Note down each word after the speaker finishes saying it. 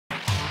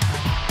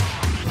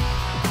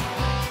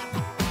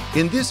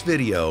In this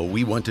video,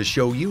 we want to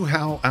show you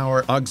how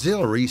our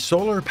auxiliary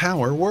solar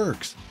power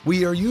works.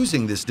 We are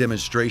using this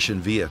demonstration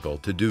vehicle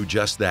to do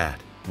just that.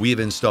 We have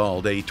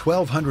installed a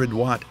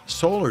 1200-watt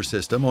solar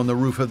system on the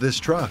roof of this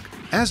truck.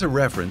 As a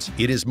reference,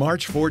 it is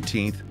March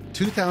 14th,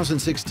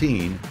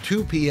 2016,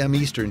 2 p.m.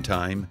 Eastern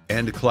Time,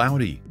 and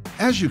cloudy.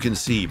 As you can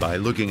see by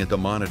looking at the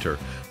monitor,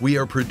 we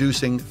are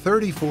producing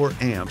 34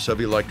 amps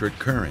of electric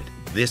current.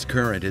 This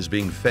current is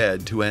being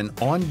fed to an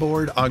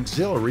onboard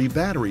auxiliary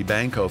battery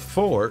bank of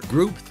 4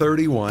 Group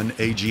 31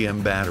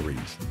 AGM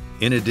batteries.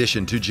 In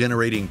addition to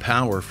generating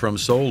power from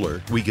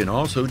solar, we can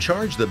also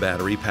charge the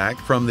battery pack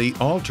from the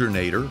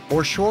alternator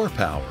or shore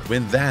power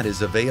when that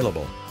is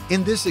available.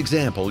 In this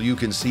example, you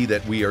can see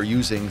that we are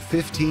using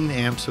 15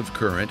 amps of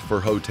current for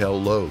hotel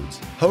loads.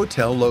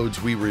 Hotel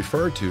loads we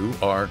refer to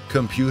are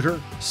computer,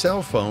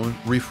 cell phone,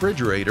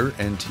 refrigerator,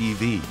 and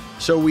TV.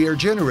 So we are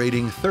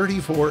generating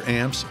 34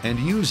 amps and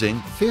using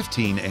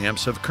 15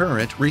 amps of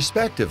current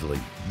respectively.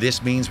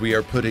 This means we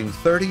are putting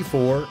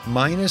 34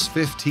 minus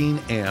 15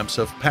 amps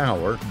of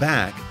power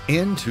back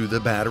into the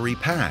battery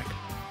pack.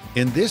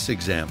 In this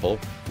example,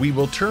 we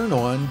will turn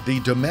on the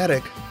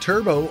Dometic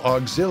Turbo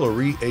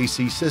auxiliary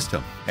AC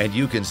system, and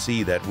you can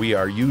see that we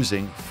are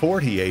using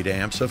 48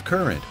 amps of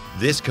current.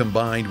 This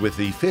combined with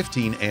the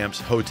 15 amps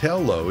hotel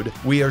load,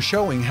 we are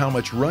showing how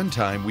much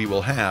runtime we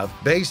will have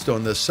based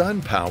on the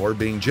sun power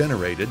being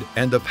generated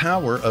and the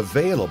power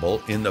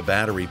available in the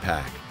battery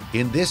pack.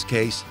 In this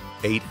case,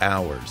 8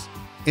 hours.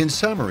 In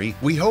summary,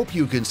 we hope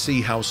you can see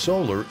how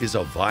solar is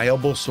a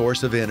viable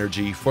source of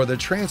energy for the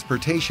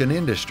transportation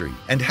industry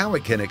and how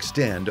it can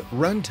extend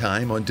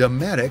runtime on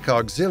Dometic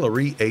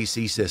auxiliary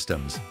AC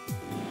systems.